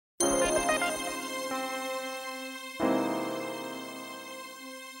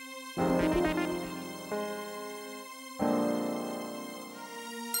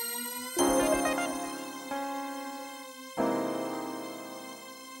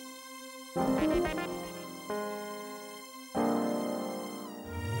Said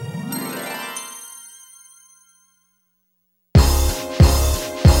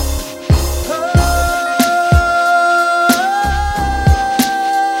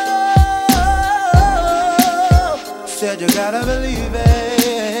you gotta believe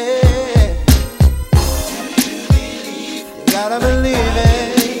it. You gotta believe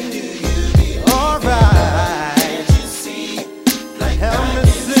it. Alright. Help me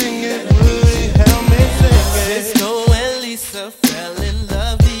sing it, Woody. Help me sing it. Cisco and Lisa fell in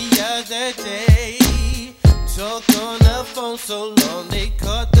love the other day. Talked on the phone so long they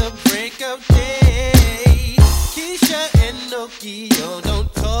caught the break of day. Keisha and Nokio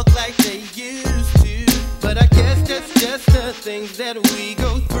don't talk like they used to, but I guess that's just the things that we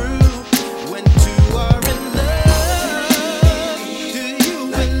go through when two are in love. Do you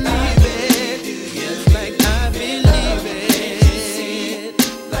believe it? Yes, like I believe it.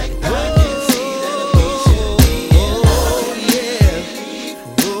 Oh, yeah.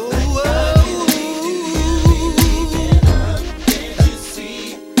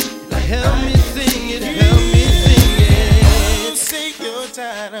 Help me sing it, help me sing it. You say you're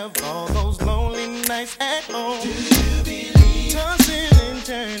tired of all those lonely nights at home. Tossing and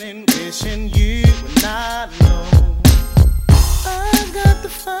turning, wishing you were not alone. I've got to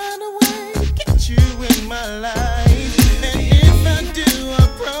find a way to get you in my life. And if I do, I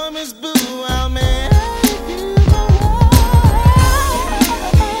promise, boo, I'll make you my wife.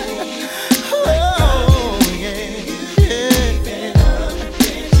 Oh, yeah, yeah.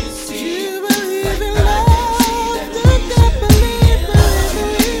 Do you believe in love? Do you believe?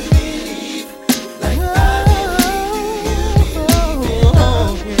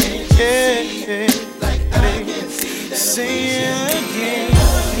 Say it again.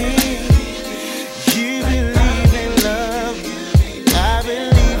 You believe in love. I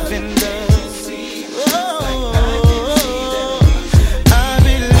believe in love. Oh, I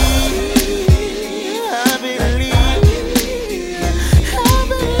believe in love, baby.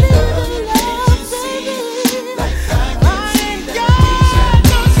 I ain't got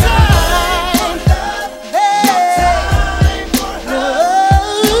no time.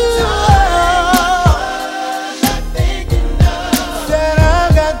 Said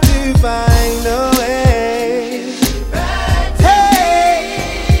I've got to find a way. Hey,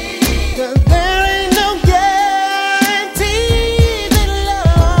 'cause there ain't no guarantees in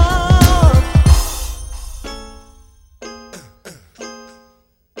love.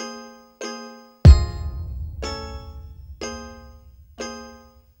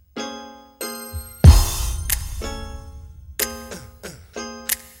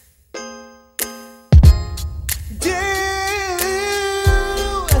 Do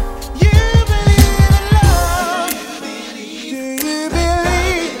you believe in love? Do you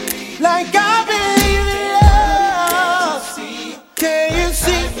believe like I believe in love? Can you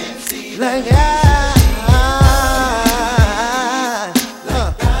see like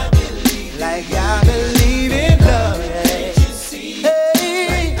like I believe in love? Yeah.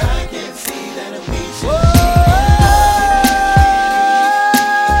 Hey, I can see that we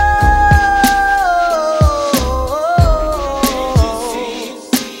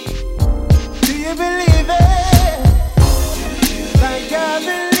do you believe it? Like I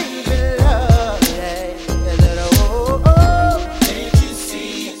believe in love, yeah. Can't you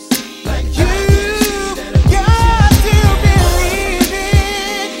see? Like you got to believe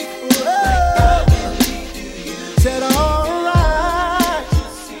it. Said alright.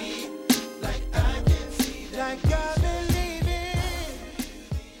 Like I can see, like I